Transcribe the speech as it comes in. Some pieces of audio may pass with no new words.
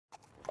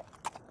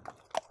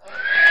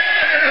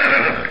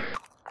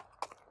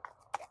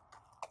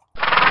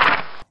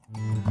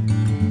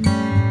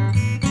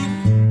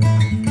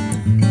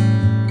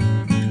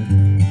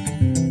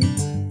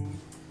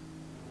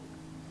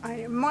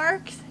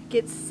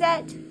get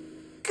set,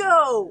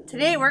 go!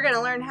 Today we're going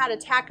to learn how to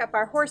tack up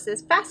our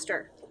horses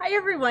faster. Hi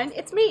everyone,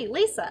 it's me,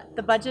 Lisa,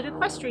 the Budget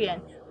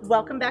Equestrian.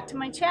 Welcome back to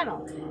my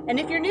channel. And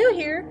if you're new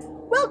here,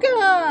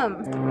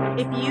 welcome!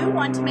 If you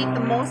want to make the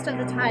most of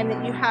the time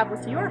that you have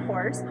with your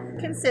horse,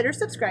 consider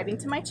subscribing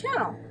to my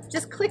channel.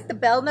 Just click the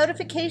bell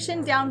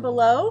notification down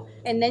below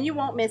and then you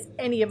won't miss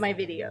any of my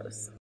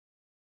videos.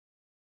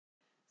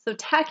 So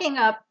tacking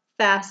up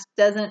fast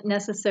doesn't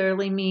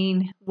necessarily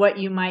mean what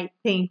you might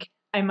think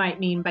I might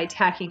mean by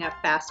tacking up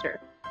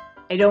faster.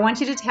 I don't want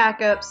you to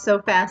tack up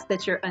so fast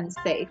that you're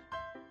unsafe.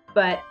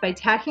 But by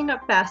tacking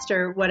up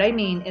faster, what I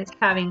mean is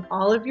having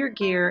all of your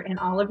gear and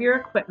all of your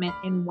equipment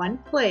in one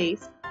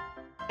place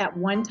at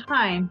one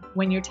time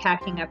when you're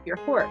tacking up your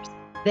horse.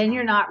 Then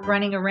you're not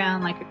running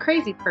around like a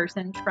crazy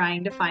person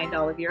trying to find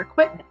all of your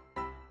equipment.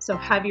 So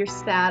have your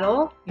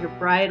saddle, your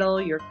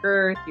bridle, your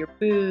girth, your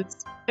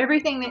boots,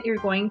 everything that you're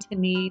going to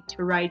need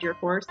to ride your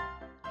horse.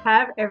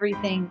 Have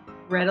everything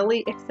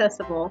readily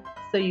accessible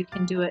so you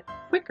can do it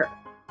quicker.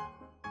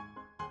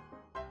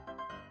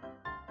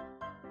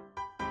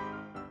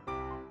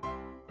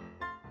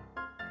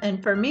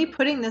 And for me,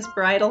 putting this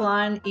bridle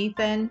on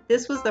Ethan,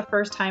 this was the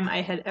first time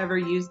I had ever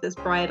used this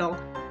bridle.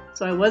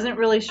 So I wasn't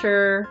really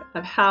sure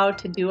of how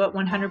to do it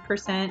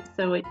 100%.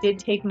 So it did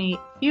take me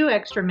a few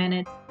extra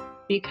minutes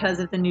because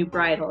of the new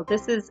bridle.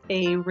 This is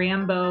a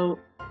Rambo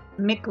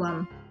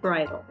Micklem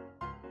bridle.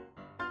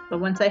 But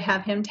once I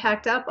have him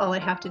tacked up, all I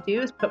have to do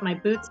is put my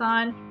boots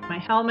on, my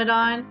helmet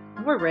on,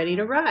 and we're ready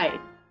to ride.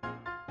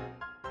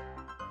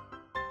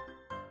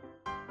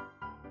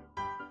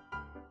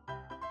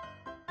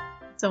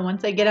 So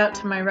once I get out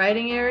to my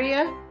riding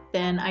area,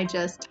 then I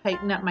just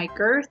tighten up my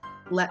girth,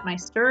 let my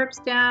stirrups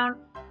down,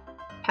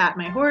 pat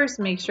my horse,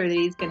 make sure that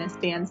he's going to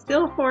stand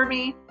still for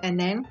me, and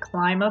then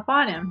climb up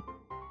on him.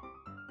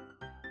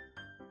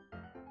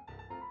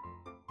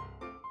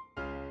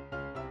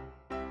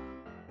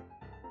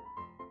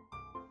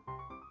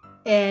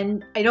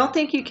 And I don't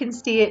think you can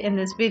see it in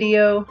this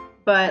video,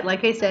 but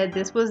like I said,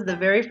 this was the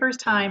very first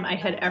time I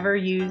had ever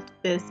used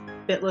this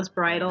bitless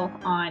bridle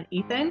on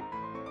Ethan.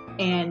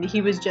 And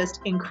he was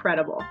just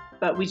incredible.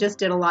 But we just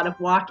did a lot of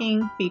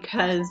walking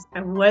because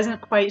I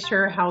wasn't quite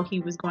sure how he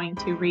was going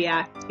to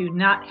react to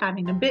not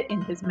having a bit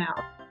in his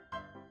mouth.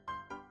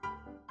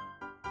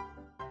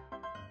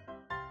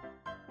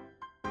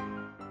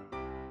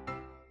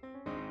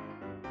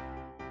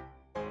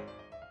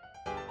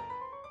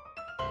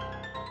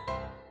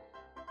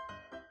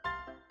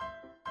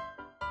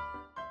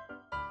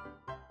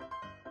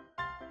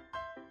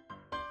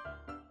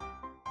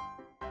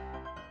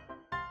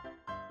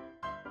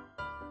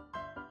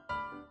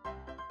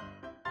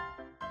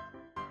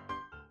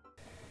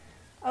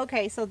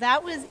 Okay, so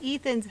that was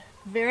Ethan's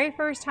very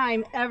first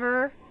time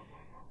ever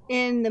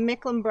in the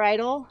Micklem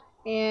bridle,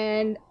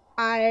 and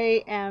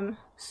I am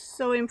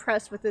so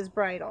impressed with this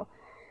bridle.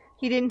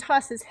 He didn't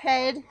toss his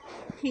head,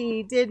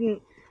 he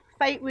didn't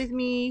fight with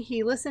me,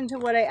 he listened to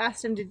what I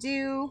asked him to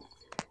do.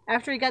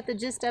 After he got the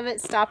gist of it,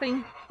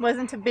 stopping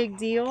wasn't a big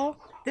deal.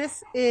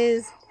 This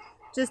is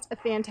just a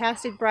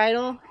fantastic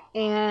bridle,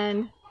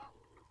 and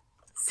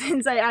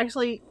since I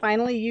actually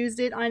finally used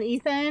it on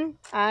Ethan,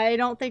 I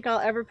don't think I'll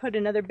ever put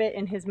another bit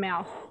in his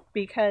mouth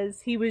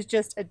because he was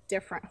just a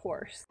different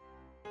horse.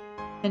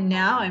 And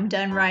now I'm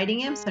done riding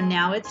him, so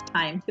now it's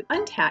time to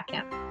untack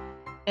him.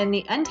 And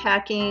the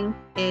untacking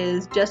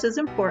is just as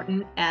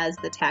important as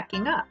the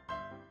tacking up.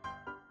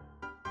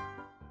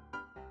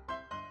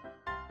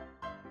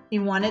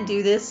 You want to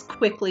do this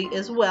quickly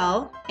as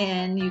well,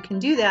 and you can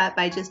do that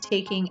by just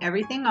taking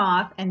everything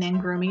off and then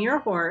grooming your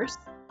horse.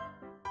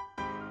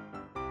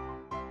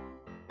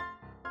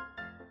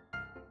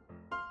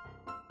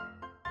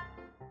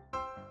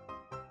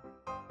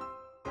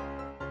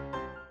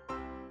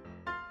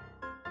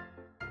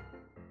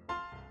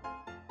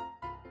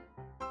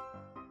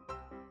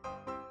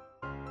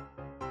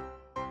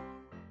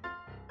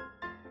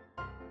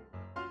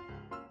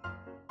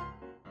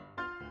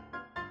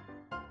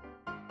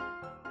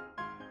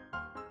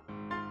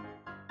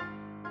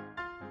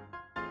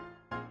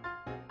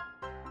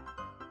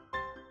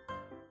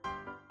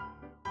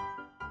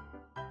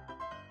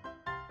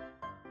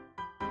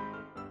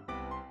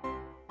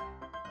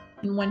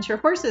 And once your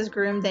horse is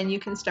groomed, then you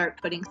can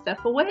start putting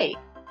stuff away.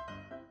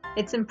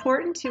 It's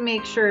important to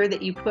make sure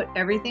that you put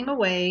everything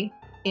away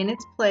in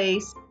its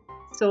place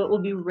so it will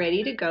be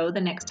ready to go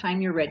the next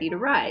time you're ready to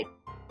ride.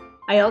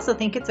 I also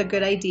think it's a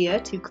good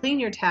idea to clean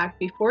your tack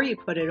before you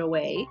put it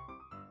away.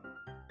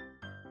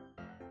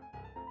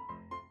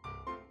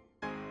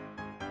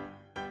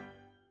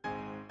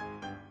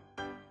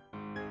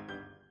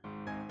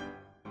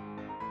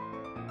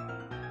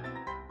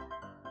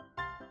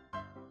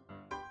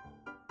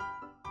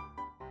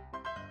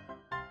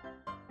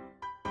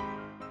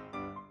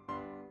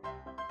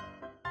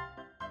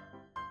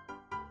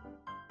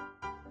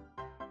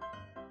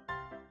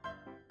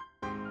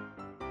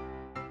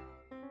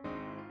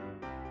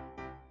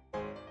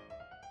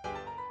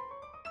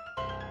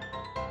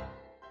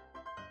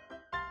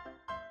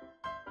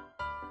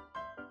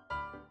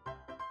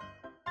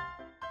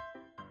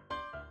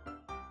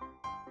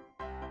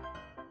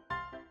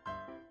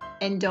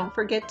 And don't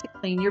forget to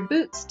clean your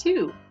boots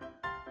too.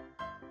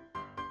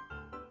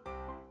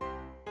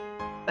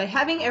 By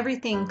having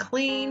everything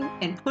clean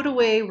and put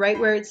away right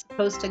where it's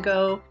supposed to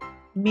go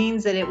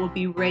means that it will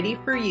be ready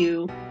for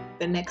you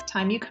the next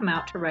time you come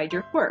out to ride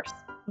your horse,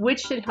 which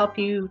should help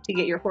you to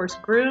get your horse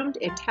groomed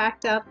and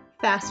tacked up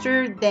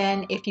faster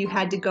than if you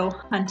had to go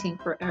hunting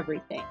for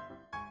everything.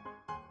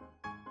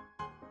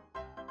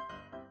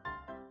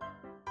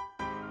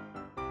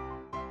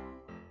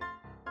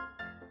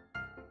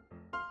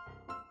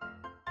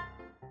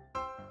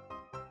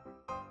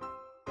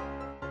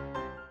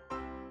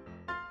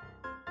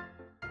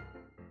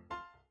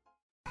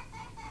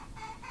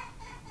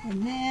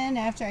 And then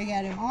after I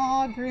got him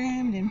all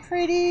groomed and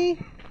pretty,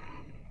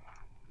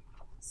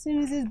 as soon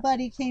as his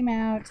buddy came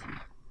out,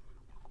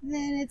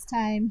 then it's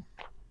time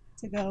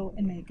to go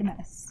and make a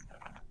mess.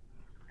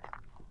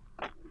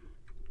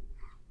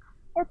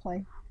 Or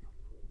play.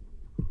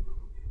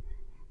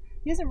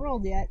 He hasn't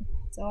rolled yet,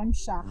 so I'm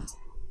shocked.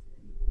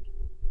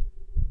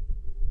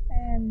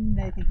 And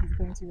I think he's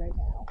going to right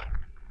now.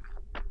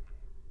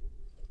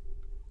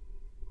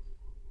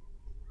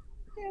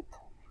 Yep.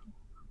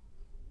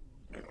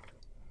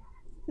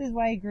 This is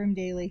why I groom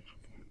daily.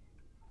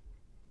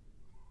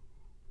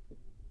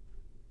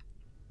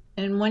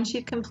 And once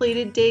you've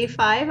completed day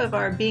 5 of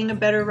our Being a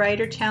Better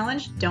Rider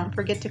challenge, don't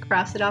forget to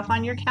cross it off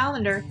on your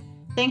calendar.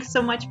 Thanks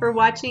so much for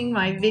watching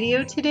my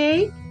video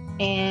today,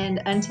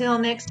 and until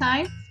next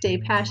time, stay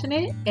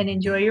passionate and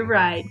enjoy your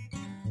ride.